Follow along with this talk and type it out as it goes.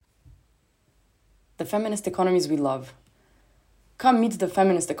The feminist economies we love. Come meet the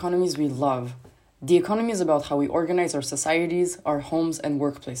feminist economies we love. The economy is about how we organize our societies, our homes, and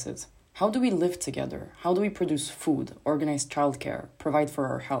workplaces. How do we live together? How do we produce food, organize childcare, provide for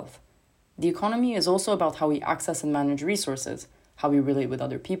our health? The economy is also about how we access and manage resources, how we relate with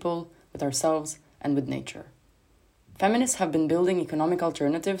other people, with ourselves, and with nature. Feminists have been building economic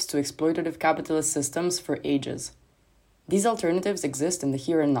alternatives to exploitative capitalist systems for ages. These alternatives exist in the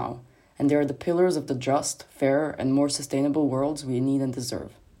here and now, and they are the pillars of the just, fair, and more sustainable worlds we need and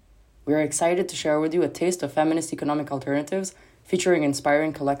deserve. We are excited to share with you a taste of feminist economic alternatives featuring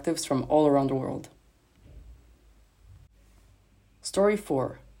inspiring collectives from all around the world. Story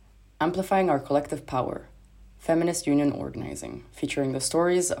 4. Amplifying Our Collective Power. Feminist Union Organizing, featuring the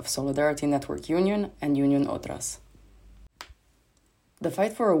stories of Solidarity Network Union and Union Otras. The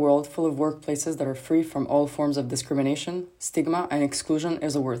fight for a world full of workplaces that are free from all forms of discrimination, stigma, and exclusion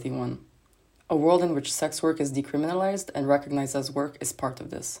is a worthy one. A world in which sex work is decriminalized and recognized as work is part of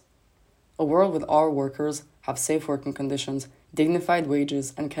this. A world where all workers have safe working conditions, dignified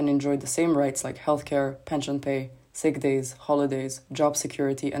wages, and can enjoy the same rights like healthcare, pension pay, sick days, holidays, job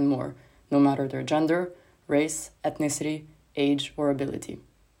security, and more, no matter their gender, race, ethnicity, age, or ability.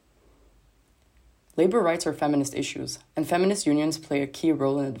 Labor rights are feminist issues, and feminist unions play a key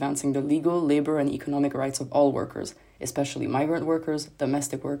role in advancing the legal, labor, and economic rights of all workers, especially migrant workers,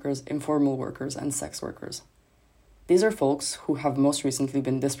 domestic workers, informal workers, and sex workers. These are folks who have most recently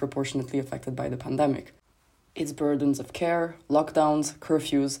been disproportionately affected by the pandemic, its burdens of care, lockdowns,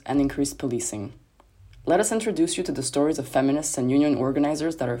 curfews, and increased policing. Let us introduce you to the stories of feminists and union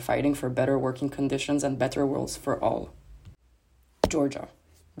organizers that are fighting for better working conditions and better worlds for all. Georgia.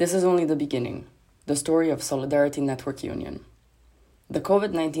 This is only the beginning. The story of Solidarity Network Union. The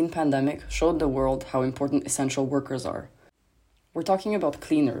COVID-19 pandemic showed the world how important essential workers are. We're talking about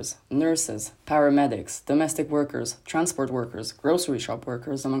cleaners, nurses, paramedics, domestic workers, transport workers, grocery shop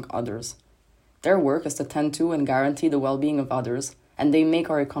workers, among others. Their work is to tend to and guarantee the well-being of others, and they make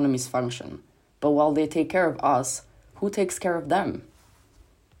our economies function. But while they take care of us, who takes care of them?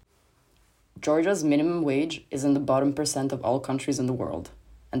 Georgia's minimum wage is in the bottom percent of all countries in the world,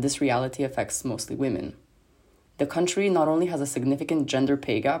 and this reality affects mostly women. The country not only has a significant gender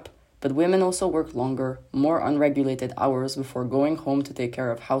pay gap, but women also work longer, more unregulated hours before going home to take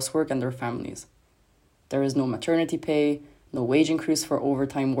care of housework and their families. There is no maternity pay, no wage increase for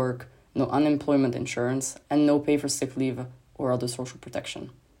overtime work, no unemployment insurance, and no pay for sick leave or other social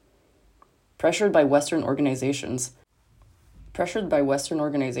protection. Pressured by Western organizations,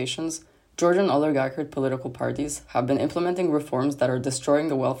 Georgian oligarchic political parties have been implementing reforms that are destroying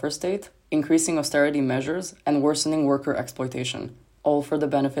the welfare state, increasing austerity measures, and worsening worker exploitation, all for the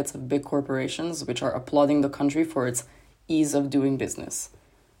benefits of big corporations which are applauding the country for its ease of doing business.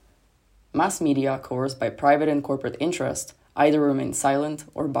 Mass media, coerced by private and corporate interest, either remain silent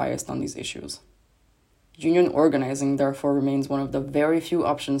or biased on these issues. Union organizing, therefore, remains one of the very few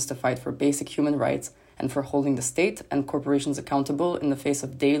options to fight for basic human rights and for holding the state and corporations accountable in the face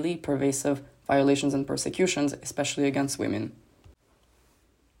of daily, pervasive violations and persecutions, especially against women.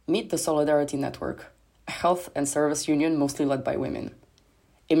 Meet the Solidarity Network, a health and service union mostly led by women.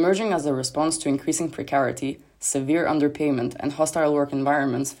 Emerging as a response to increasing precarity, severe underpayment, and hostile work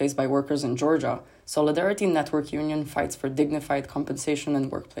environments faced by workers in Georgia, Solidarity Network Union fights for dignified compensation in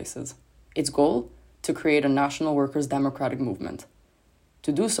workplaces. Its goal? To create a national workers' democratic movement.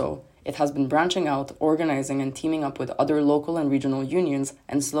 To do so, it has been branching out, organizing, and teaming up with other local and regional unions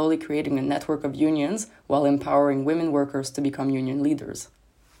and slowly creating a network of unions while empowering women workers to become union leaders.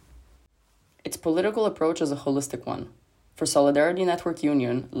 Its political approach is a holistic one. For Solidarity Network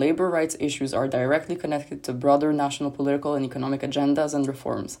Union, labor rights issues are directly connected to broader national political and economic agendas and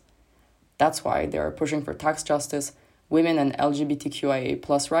reforms. That's why they are pushing for tax justice, women and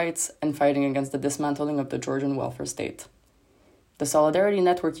LGBTQIA+ rights, and fighting against the dismantling of the Georgian welfare state. The Solidarity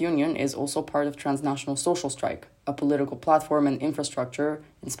Network Union is also part of Transnational Social Strike, a political platform and infrastructure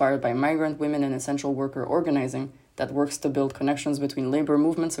inspired by migrant women and essential worker organizing that works to build connections between labor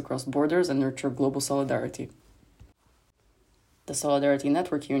movements across borders and nurture global solidarity. The Solidarity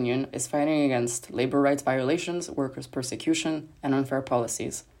Network Union is fighting against labor rights violations, workers' persecution, and unfair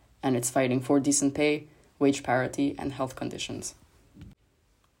policies, and it's fighting for decent pay, wage parity, and health conditions.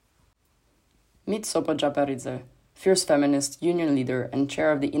 Meet Sopa Japaridze, fierce feminist, union leader, and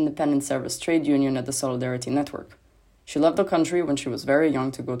chair of the Independent Service Trade Union at the Solidarity Network. She left the country when she was very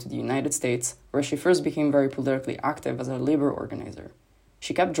young to go to the United States, where she first became very politically active as a labor organizer.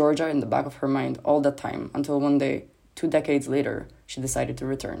 She kept Georgia in the back of her mind all that time, until one day, 2 decades later, she decided to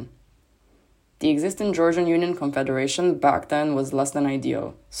return. The existing Georgian Union Confederation back then was less than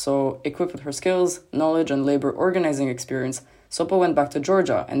ideal, so equipped with her skills, knowledge, and labor organizing experience, Sopo went back to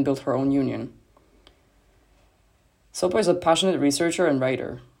Georgia and built her own union. Sopo is a passionate researcher and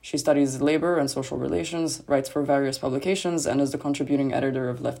writer. She studies labor and social relations, writes for various publications, and is the contributing editor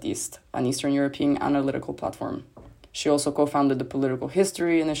of Left East, an Eastern European analytical platform. She also co-founded the Political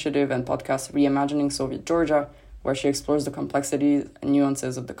History Initiative and podcast Reimagining Soviet Georgia, where she explores the complexities and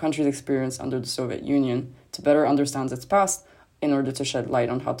nuances of the country's experience under the Soviet Union to better understand its past in order to shed light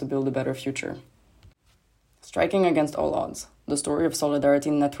on how to build a better future. Striking against all odds, the story of Solidarity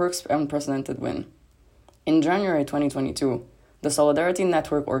Network's unprecedented win. In January 2022, the Solidarity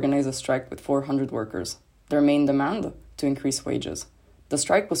Network organized a strike with 400 workers. Their main demand? To increase wages. The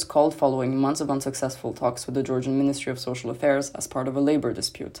strike was called following months of unsuccessful talks with the Georgian Ministry of Social Affairs as part of a labor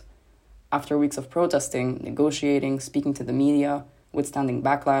dispute. After weeks of protesting, negotiating, speaking to the media, withstanding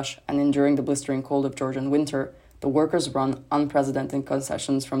backlash, and enduring the blistering cold of Georgian winter, the workers won unprecedented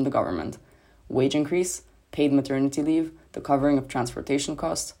concessions from the government. Wage increase, paid maternity leave, the covering of transportation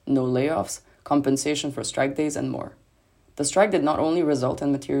costs, no layoffs, compensation for strike days, and more. The strike did not only result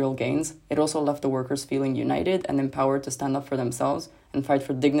in material gains, it also left the workers feeling united and empowered to stand up for themselves and fight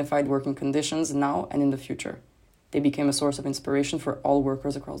for dignified working conditions now and in the future. They became a source of inspiration for all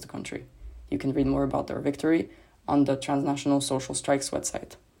workers across the country. You can read more about their victory on the Transnational Social Strikes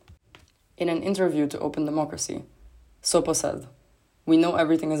website. In an interview to Open Democracy, Sopo said, "We know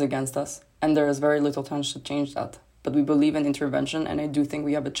everything is against us, and there is very little chance to change that, but we believe in intervention, and I do think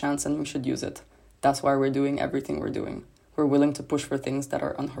we have a chance and we should use it. That's why we're doing everything we're doing. We're willing to push for things that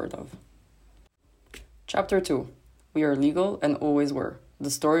are unheard of." Chapter 2. We are legal and always were. The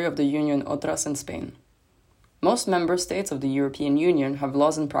story of the Union Otras in Spain. Most member states of the European Union have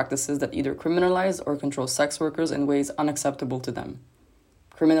laws and practices that either criminalize or control sex workers in ways unacceptable to them.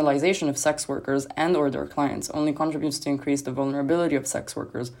 Criminalization of sex workers and or their clients only contributes to increase the vulnerability of sex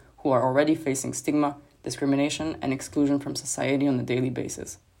workers who are already facing stigma, discrimination, and exclusion from society on a daily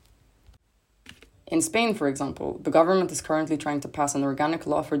basis. In Spain, for example, the government is currently trying to pass an organic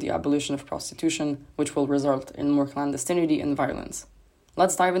law for the abolition of prostitution, which will result in more clandestinity and violence.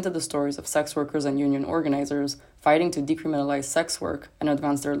 Let's dive into the stories of sex workers and union organizers fighting to decriminalize sex work and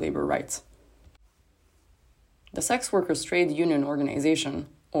advance their labor rights. The Sex Workers Trade Union Organization,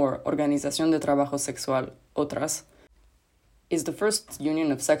 or Organización de Trabajo Sexual, OTRAS, is the first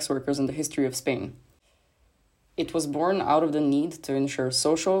union of sex workers in the history of Spain. It was born out of the need to ensure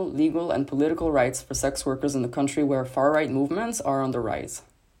social, legal, and political rights for sex workers in the country where far-right movements are on the rise.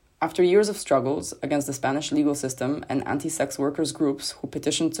 After years of struggles against the Spanish legal system and anti-sex workers groups who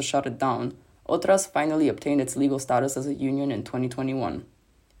petitioned to shut it down, Otras finally obtained its legal status as a union in 2021.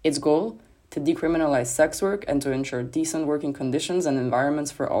 Its goal? To decriminalize sex work and to ensure decent working conditions and environments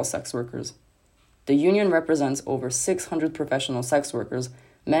for all sex workers. The union represents over 600 professional sex workers,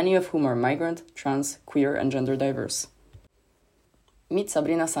 many of whom are migrant, trans, queer, and gender diverse. Meet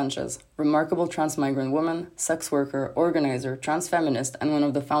Sabrina Sanchez, remarkable trans migrant woman, sex worker, organizer, trans feminist, and one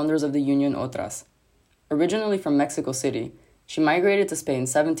of the founders of the union Otras. Originally from Mexico City, she migrated to Spain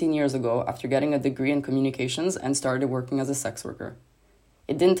 17 years ago after getting a degree in communications and started working as a sex worker.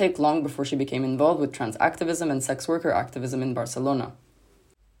 It didn't take long before she became involved with trans activism and sex worker activism in Barcelona.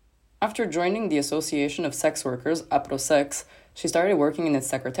 After joining the Association of Sex Workers, APROSEX, she started working in its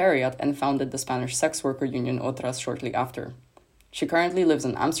secretariat and founded the Spanish sex worker union Otras shortly after. She currently lives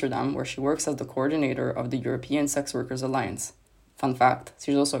in Amsterdam, where she works as the coordinator of the European Sex Workers Alliance. Fun fact,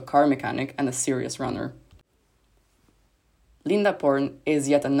 she's also a car mechanic and a serious runner. Linda Porn is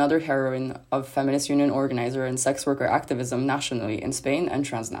yet another heroine of feminist union organizer and sex worker activism nationally in Spain and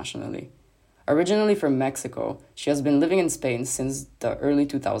transnationally. Originally from Mexico, she has been living in Spain since the early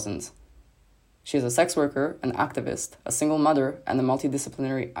 2000s. She is a sex worker, an activist, a single mother, and a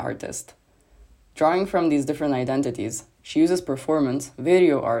multidisciplinary artist. Drawing from these different identities, she uses performance,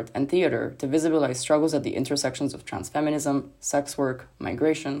 video art, and theater to visualize struggles at the intersections of transfeminism, sex work,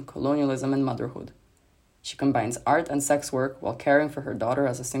 migration, colonialism, and motherhood. She combines art and sex work while caring for her daughter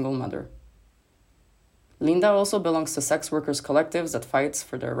as a single mother. Linda also belongs to sex workers collectives that fights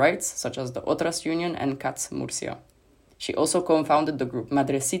for their rights, such as the Otras Union and CATS Murcia. She also co-founded the group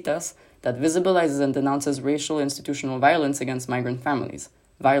Madrecitas that visibilizes and denounces racial institutional violence against migrant families,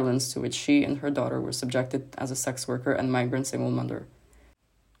 violence to which she and her daughter were subjected as a sex worker and migrant single mother.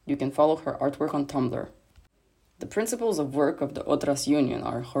 You can follow her artwork on Tumblr. The principles of work of the Otras Union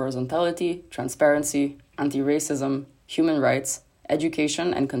are horizontality, transparency, anti-racism, human rights,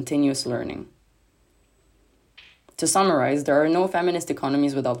 education, and continuous learning. To summarize, there are no feminist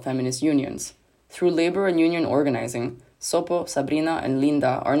economies without feminist unions. Through labor and union organizing, Sopo, Sabrina, and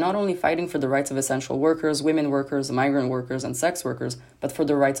Linda are not only fighting for the rights of essential workers, women workers, migrant workers, and sex workers, but for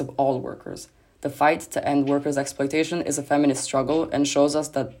the rights of all workers. The fight to end workers' exploitation is a feminist struggle and shows us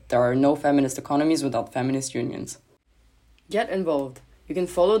that there are no feminist economies without feminist unions. Get involved. You can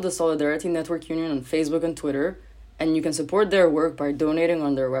follow the Solidarity Network Union on Facebook and Twitter, and you can support their work by donating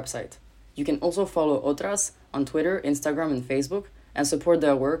on their website. You can also follow Otras on Twitter, Instagram, and Facebook, and support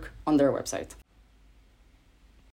their work on their website.